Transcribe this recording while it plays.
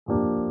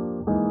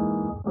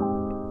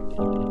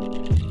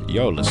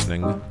You're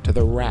listening to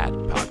the RAD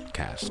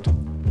Podcast.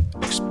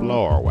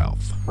 Explore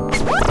wealth.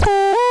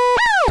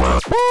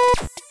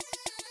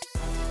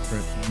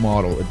 Different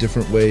model, a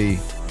different way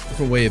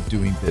of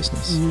doing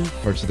business.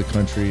 Parts of the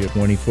country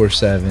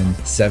 24/7,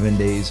 7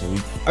 days a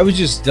week. I was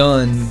just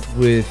done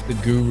with the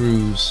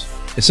gurus.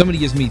 If somebody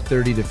gives me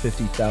 $30,000 to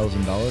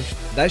 $50,000,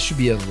 that should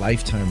be a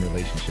lifetime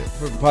relationship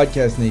for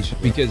Podcast Nation.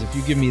 Because if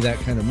you give me that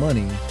kind of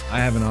money, I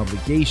have an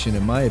obligation,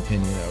 in my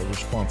opinion, a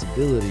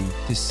responsibility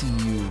to see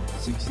you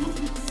succeed.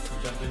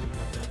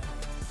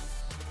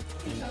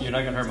 You're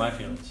not gonna hurt my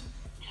feelings.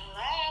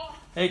 Hello?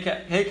 Hey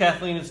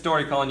Kathleen, it's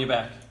Dory calling you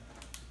back.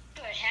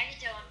 Good, how you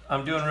doing?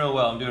 I'm doing real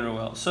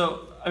well.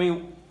 So, I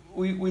mean,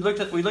 we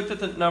looked at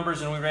the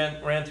numbers and we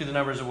ran through the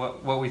numbers of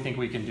what we think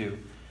we can do.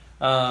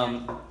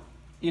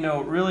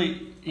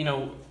 Really,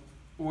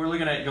 we're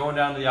looking at going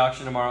down to the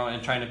auction tomorrow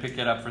and trying to pick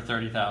it up for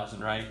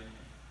 $30,000, right?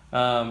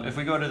 If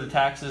we go to the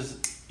taxes,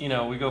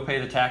 we go pay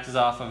the taxes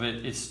off of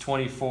it. It's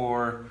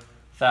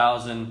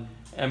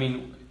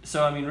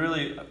 $24,000.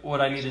 Really,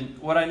 what I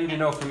need to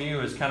know from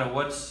you is kind of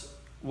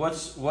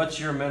what's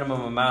your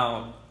minimum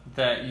amount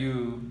that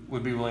you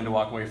would be willing to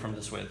walk away from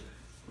this with?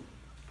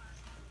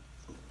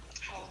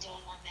 Hold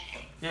on 1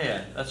 minute.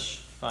 Yeah, that's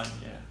fine.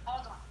 Yeah.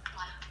 Hold on.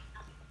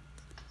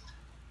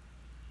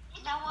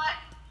 You know what?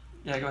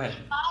 Yeah, go ahead. If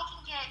I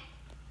can get...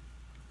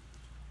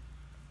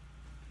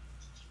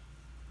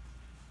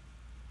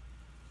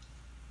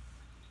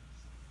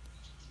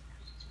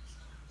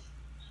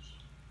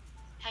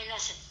 Hey,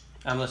 listen.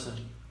 I'm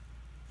listening.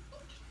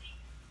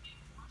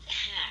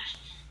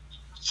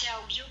 So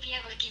you'll be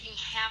able to give me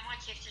how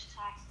much extra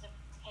tax to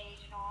pay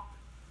and all?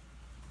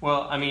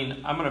 Well, I'm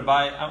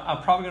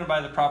probably gonna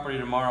buy the property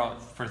tomorrow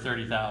for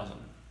 $30,000.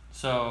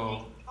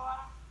 So,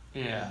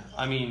 yeah.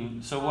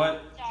 So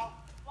what? So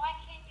why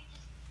can't you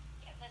just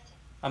listen?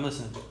 I'm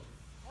listening.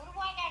 What do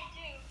I gotta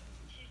do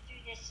to do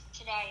this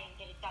today and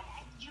get it done?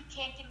 You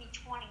can't give me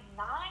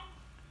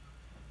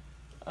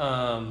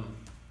 29?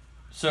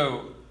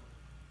 So.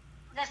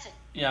 Listen.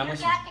 Yeah, I'm you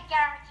listening. got to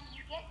guarantee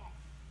you getting it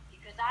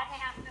because I know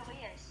how Philly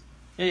is.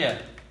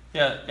 Yeah.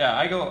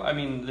 I go. We.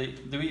 And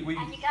you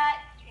have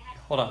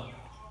Hold on. already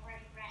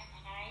rent,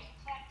 and I ain't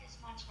collect this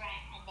month's rent,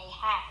 and they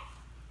have it.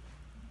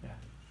 Yeah.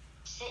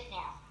 Sit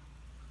now.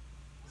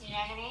 You know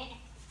what I mean?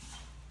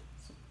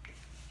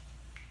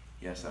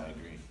 Yes, I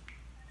agree.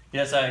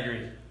 Yes, I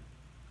agree.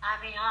 I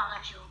mean, I'll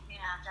let you,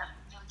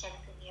 don't take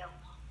the deal.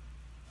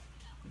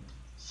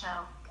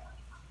 So,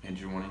 And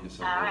you're wanting to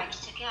sell all both? right,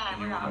 so go ahead.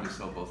 And you're wanting to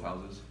sell both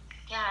houses?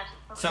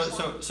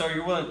 So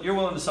you're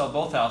willing to sell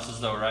both houses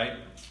though, right?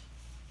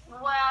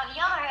 Well, the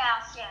other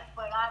house, yes,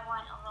 but I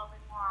want a little bit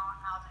more on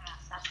the other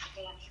house. That's for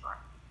damn sure.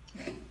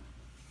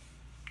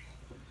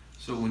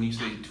 So when you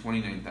say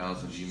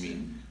 29,000, you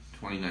mean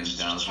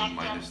 29,000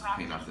 minus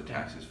paying off the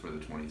taxes for the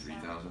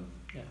 23,000?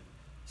 Yeah.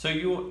 So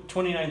you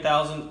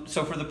 29,000.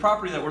 So for the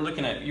property that we're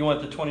looking at, you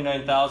want the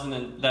 29,000,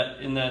 and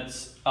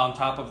that's on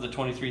top of the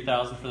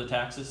 23,000 for the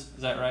taxes.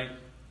 Is that right?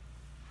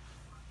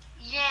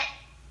 Yeah.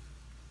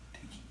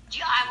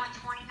 I want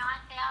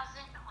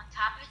 29,000 on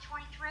top of the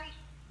 23.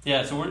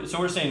 Yeah. So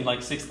we're saying like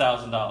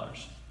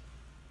 $6,000.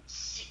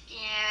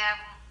 Yeah.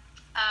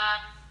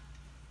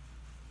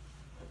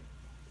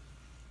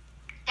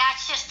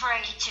 That's just for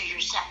 82. You're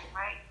saying,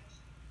 right?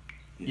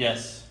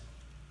 Yes.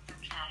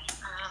 Okay.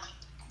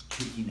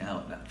 Taking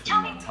out, not putting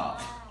Tell me. on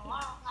top.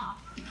 Well, no.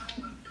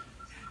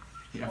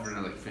 You offered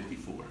another like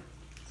 54.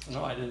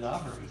 No, I didn't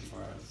offer it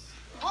for us.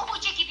 What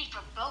would you give me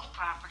for both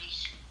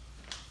properties?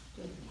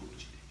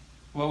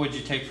 What would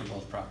you take for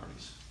both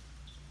properties?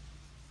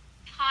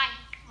 Hi,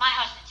 my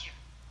husband's here.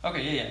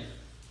 Okay. Yeah.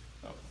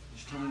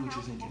 Just tell me what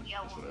you're thinking.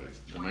 That's what I was.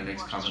 And my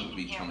next comment would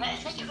be tell me what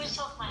you're But you thinking.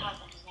 talk to my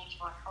husband. His name's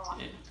Mark. Hold on.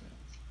 Yeah.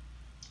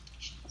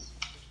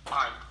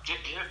 Alright,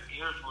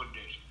 here's what it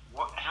is.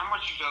 How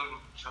much is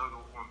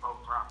total on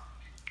both properties?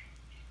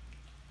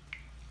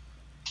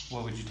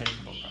 What would you take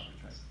for both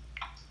properties, right?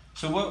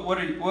 So what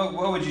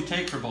would you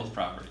take for both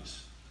properties?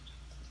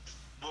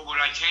 What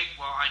would I take?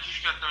 Well, I just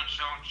got done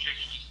selling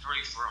 63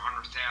 for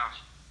 100,000.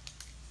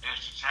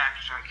 After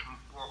tax, I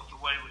walked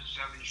away with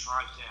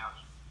 75,000.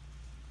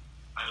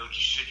 I owed the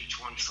city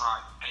 25,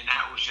 and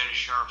that was at a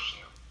sheriff's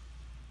sale.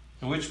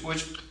 And which I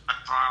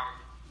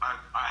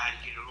had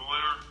to get a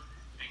lawyer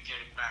and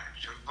get it back.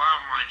 So the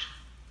bottom line is,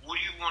 what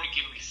do you want to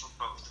give me for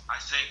both? I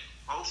think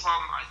both of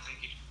them,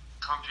 it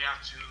comes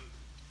out to,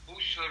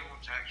 who's total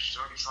on tax,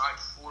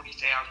 35, 40,000,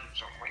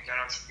 something like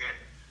that, I forget.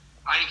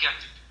 I ain't got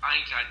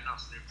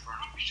nothing in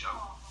front of me, so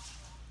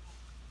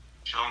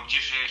I'm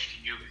just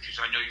asking you because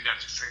I know you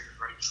got the figures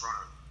right in front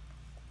of you.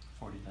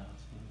 40,000.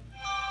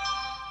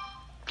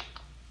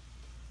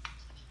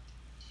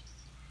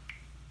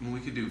 Well,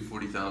 we could do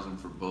 40,000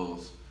 for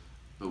both,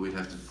 but we'd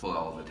have to pull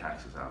all the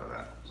taxes out of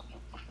that.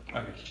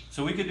 Okay,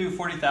 so we could do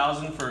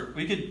 40,000 for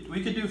we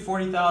could do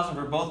 40,000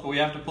 for both, but we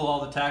have to pull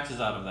all the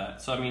taxes out of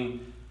that. So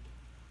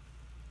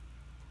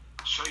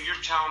So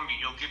you're telling me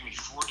you'll give me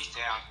 40,000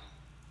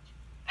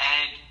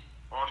 and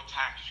all the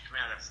taxes come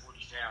out at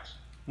 40,000?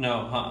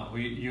 No,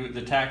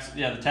 the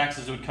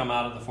taxes would come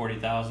out of the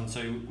 40,000, so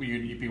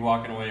you'd be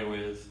walking away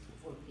with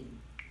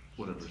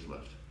Whatever's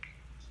left.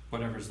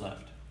 whatever's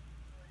left.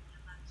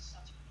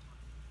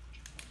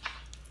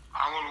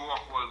 I want to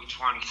walk away with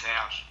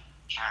 20,000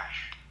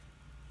 cash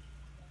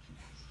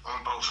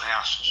on both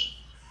houses,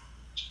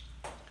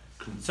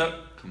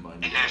 So,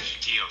 Combined. and that's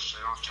the deal. So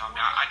don't tell me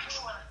I can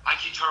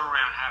turn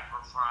around and have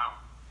her file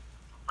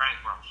for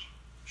bankruptcy.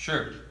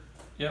 sure.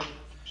 Yep.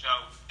 So,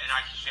 and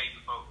I can save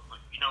the boat. But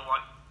you know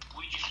what?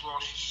 We just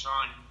lost his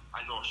son.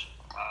 I lost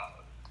a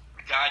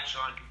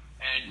godson,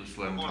 and Just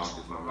let him we lost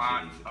talk as a long as lot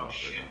he needs to of talk right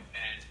shit. now.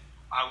 And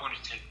I want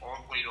to take all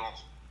the weight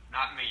off,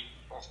 not me,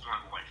 off my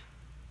wife.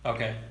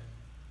 Okay.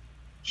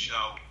 So,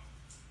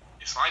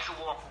 if I could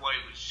walk away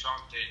with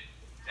something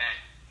that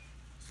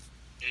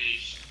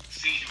is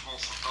feasible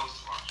for both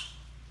of us,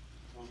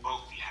 we'll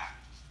both be happy.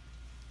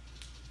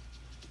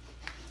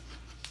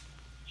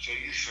 So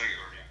you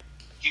figure it out.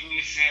 Give me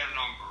a fair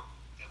number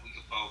that we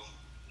could both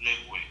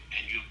live with,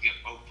 and you'll get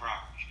both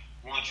properties.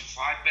 One's a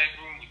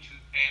 5-bedroom with 2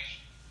 baths,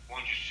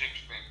 one's a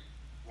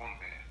 6-bedroom, 1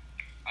 bath.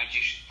 I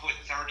just put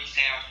 30,000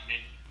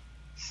 in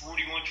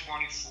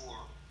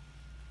 4124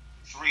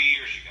 3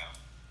 years ago.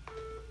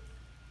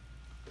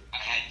 I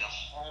had the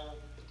whole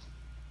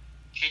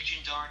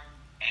kitchen done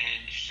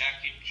and the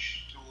second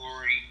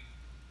story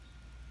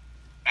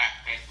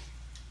back bedroom.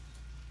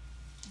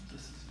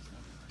 This is his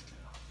number right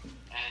now.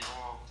 And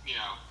all, you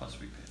know, Plus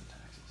we pay the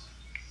taxes.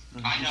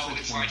 I know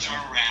if I turn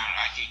around,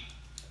 I think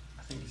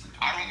it's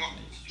I don't want,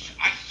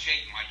 I can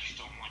save them, I just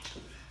don't want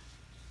to.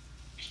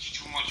 It's just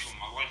too much for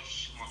my wife,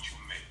 it's too much for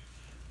me.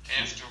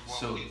 After what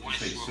So, we went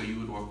so through, you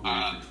would walk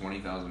away with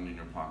 20,000 in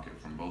your pocket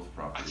from both I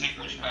properties. think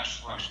what's right now. best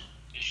for us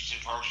is to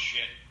divorce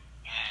shit,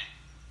 and,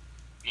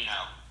 you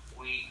know,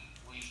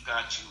 we've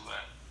got to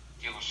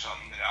deal with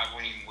something that I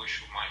wouldn't even wish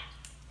for my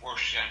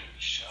worst enemy,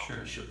 so.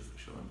 Sure. Show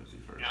empathy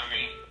first. You know what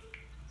I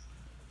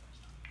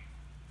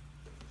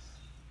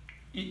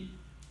mean?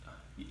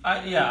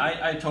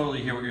 I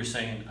totally hear what you're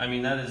saying. I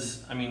mean,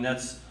 that's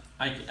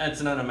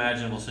an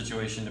unimaginable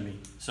situation to me.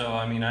 So,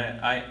 I mean,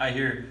 I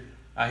hear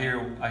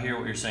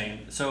what you're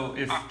saying. So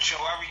if So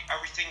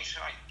everything's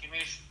like, give me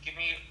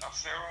a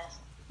fair offer.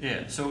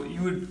 yeah, so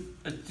you would.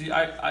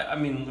 I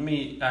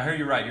mean, I heard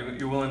you right.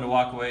 You're willing to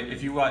walk away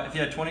if you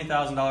had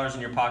 $20,000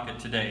 in your pocket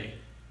today,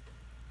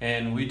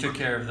 and we took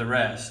care of the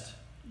rest.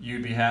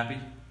 You'd be happy,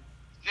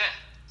 Yeah.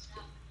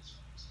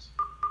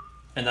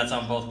 and that's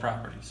on both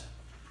properties.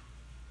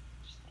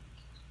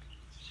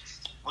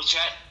 What's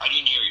that? I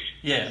didn't hear you.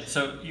 Yeah,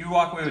 so you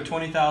walk away with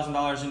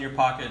 $20,000 in your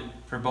pocket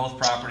for both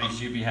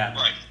properties. You'd be happy.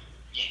 Right.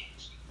 Yeah.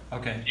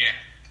 Okay. Yeah.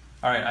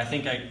 All right. I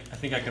think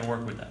I can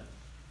work with that.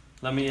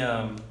 Let me.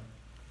 Are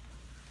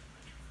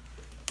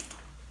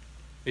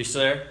you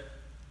still there?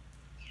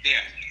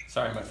 Yeah.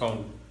 Sorry, my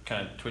phone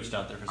kind of twitched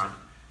out there for a second.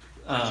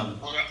 Well, I'm going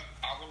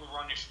to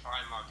run this by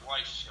my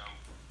wife, so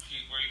she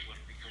agrees with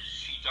it because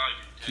she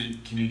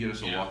doesn't. Can you give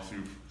us a Yeah.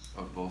 walkthrough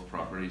of both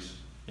properties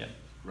Yeah.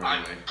 right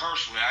away?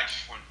 Personally, I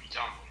just want to be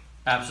done with it.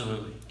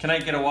 Absolutely. Can I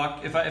get a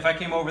walk? If I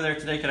came over there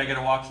today, could I get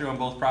a walkthrough on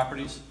both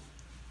properties?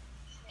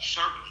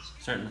 Certainly.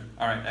 Certainly.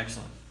 All right.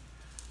 Excellent.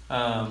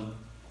 Well.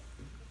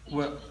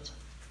 All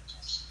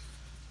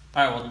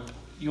right. Well,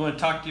 you want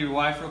to talk to your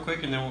wife real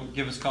quick, and then we'll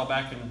give us a call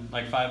back in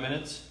like 5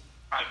 minutes.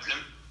 All right, I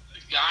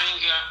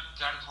ain't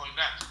got to call you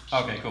back.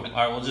 Okay. Cool. All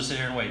right. We'll just sit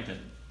here and wait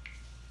then.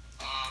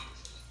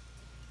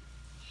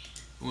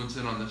 Who wants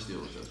in on this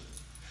deal with us?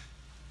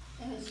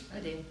 Yes, I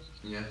do.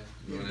 Yeah?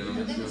 You want in on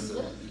this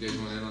deal? You guys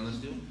want in on this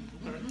deal?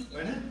 Why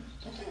not?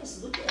 I think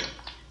it's look good.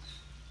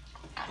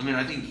 I mean,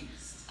 I think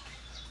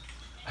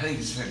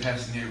it's a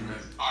fantastic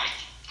neighborhood All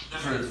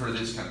right. for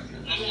this kind of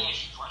Let neighborhood. me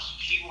ask you a question.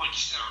 She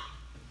wants 30.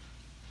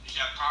 Is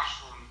that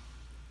possible?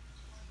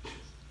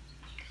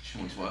 She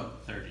wants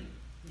what? 30.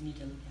 We need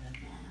to look at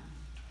it now.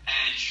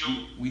 And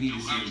she'll We need do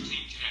to see him. everything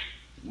today.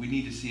 We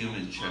need to see them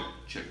and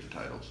check the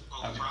titles.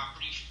 Both Okay.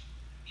 properties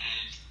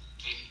and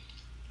take it.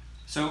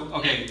 So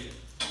okay.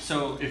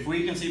 So if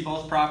we can see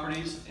both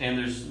properties and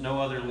there's no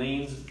other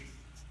liens,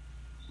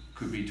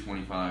 Could be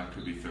 25,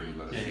 could be 30.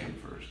 Let us see Yeah. them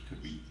first.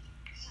 Could be.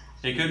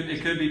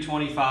 it could be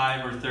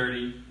 25 or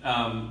 30.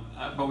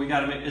 But we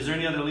got to make. Is there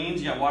any other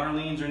liens? You got water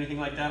liens or anything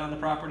like that on the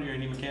property, or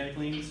any mechanic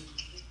liens?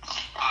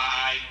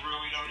 I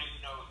really don't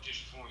even know at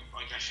this point.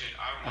 Like I said,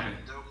 I don't Okay.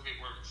 have no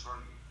paperwork in front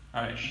of me.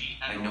 All right. She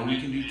I had know all we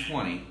that can do in.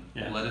 20.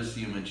 Yeah. Let us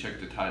see them and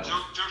check the titles.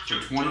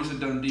 They're- So 20 is a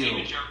done deal,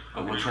 David,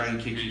 but we'll try and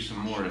kick you some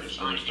more if other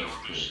Starting stuff's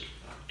all clear. this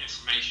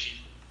information,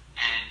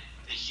 and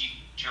they keep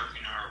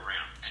jerking her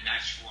around, and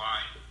that's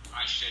why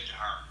I said to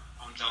her,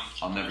 "I'm done."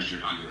 with I'll you. never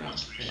jerk I've you gone around.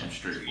 through this I'm for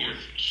straightforward.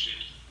 years in the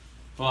city.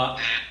 Well,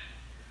 And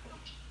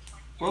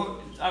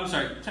well, I'm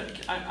sorry.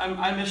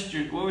 I missed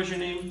your. What was your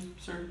name,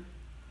 sir?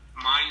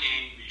 my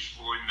name is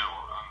Floyd Miller.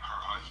 I'm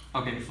her husband.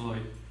 Okay,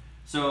 Floyd.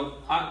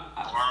 So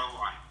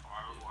R-O-Y.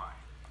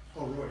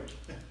 Oh, Roy.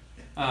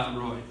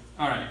 Roy.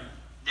 All right.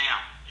 Now,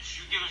 if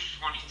you give us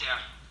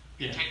 20,000,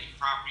 you Yeah. take the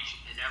properties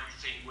and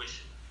everything with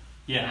it.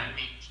 Yeah. That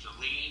means the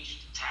liens,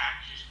 the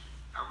taxes,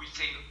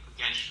 everything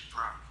against the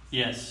property.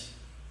 Yes.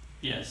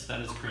 Yes,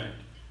 that is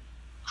correct.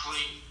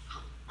 Clean,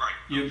 right.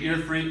 You're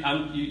free.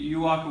 You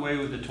walk away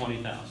with the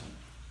 20,000.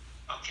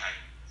 Okay.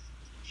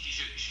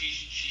 She's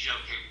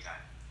okay with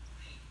that.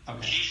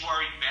 Okay. She's more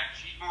worried about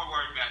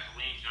the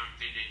liens and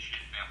everything than she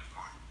is about the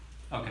money.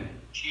 Okay.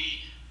 She's.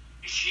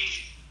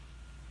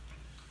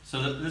 So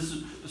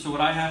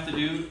what I have to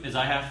do is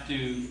I have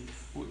to.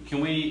 When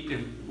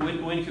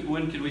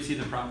could we see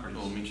the property?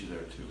 We'll meet you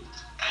there too.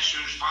 As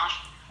soon as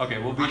possible. Okay,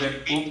 we'll be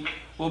there.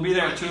 We'll be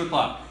there at 2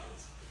 o'clock.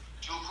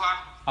 2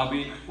 o'clock?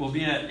 We'll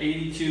be at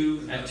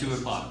 82 at 2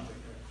 o'clock.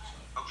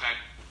 Okay.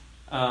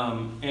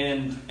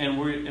 And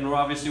we're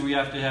obviously we're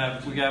gonna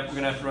have to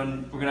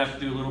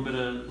do a little bit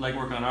of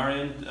legwork on our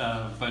end,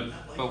 but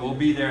we'll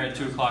be there at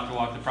 2 o'clock to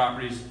walk the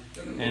properties,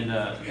 and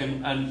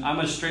I'm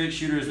as straight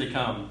shooter as they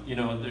come. You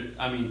know,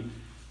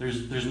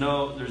 there's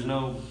no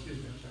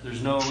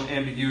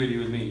ambiguity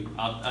with me.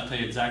 I'll tell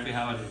you exactly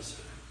how it is.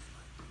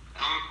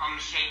 I'm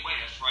the same way.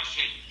 That's why I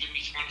said give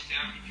me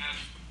 20,000 because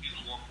you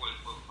can walk away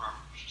with both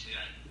properties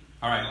today.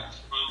 All right.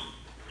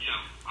 You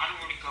know, I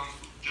don't want to come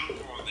do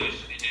all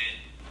this and then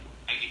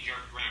I get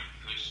jerked around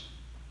because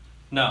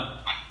No.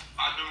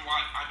 I've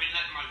been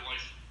letting my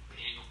wife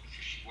handle it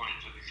because she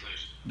wanted to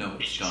because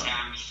it's a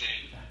family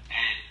thing,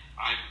 and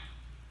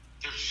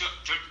there's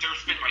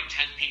been like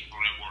 10 people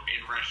that were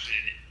interested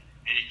in it,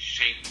 and it's the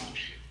same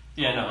bullshit.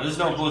 Yeah, no, this is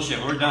no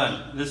bullshit. We're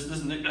done.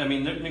 I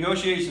mean, the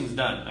negotiation's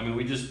done. I mean,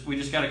 we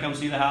just got to come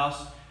see the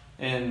house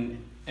and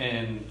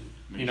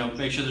you know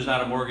make sure there's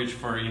not a mortgage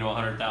for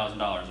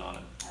 $100,000 on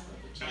it.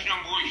 There's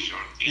no mortgage on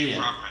it. These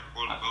property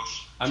both.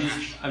 I'm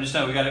just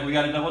saying we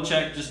got to double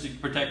check just to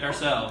protect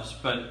ourselves.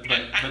 But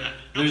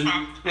there's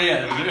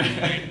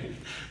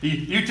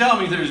you tell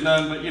me there's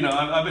none, but you know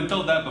I've been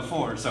told that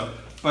before. So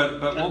but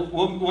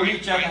we'll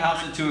meet you at the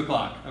house at 2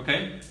 o'clock.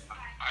 Okay. I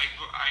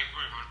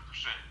agree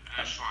 100%.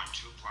 That's fine.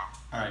 2 o'clock.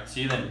 All right.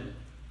 See you then.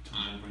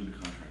 We'll bring the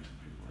contract and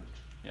paperwork.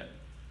 Yeah.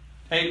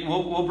 Hey,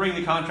 we'll bring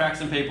the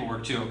contracts and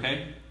paperwork too.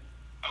 Okay.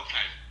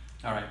 Okay.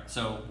 All right.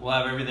 So we'll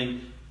have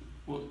everything.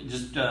 We'll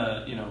just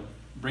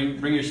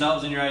bring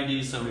yourselves and your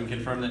IDs so we can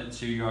confirm that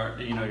who you are.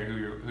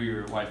 Who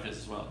your wife is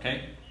as well.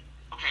 Okay.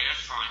 Okay,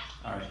 that's fine.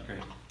 All right.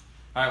 Great.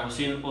 All right.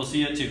 We'll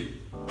see you at 2.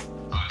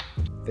 Bye.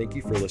 Thank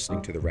you for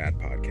listening to the RAD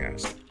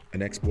Podcast,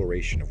 an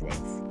exploration of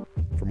wealth.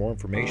 For more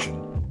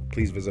information,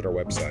 please visit our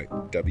website,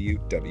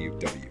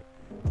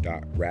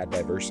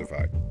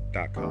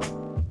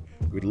 www.raddiversified.com.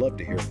 We'd love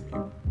to hear from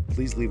you.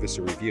 Please leave us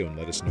a review and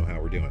let us know how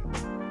we're doing.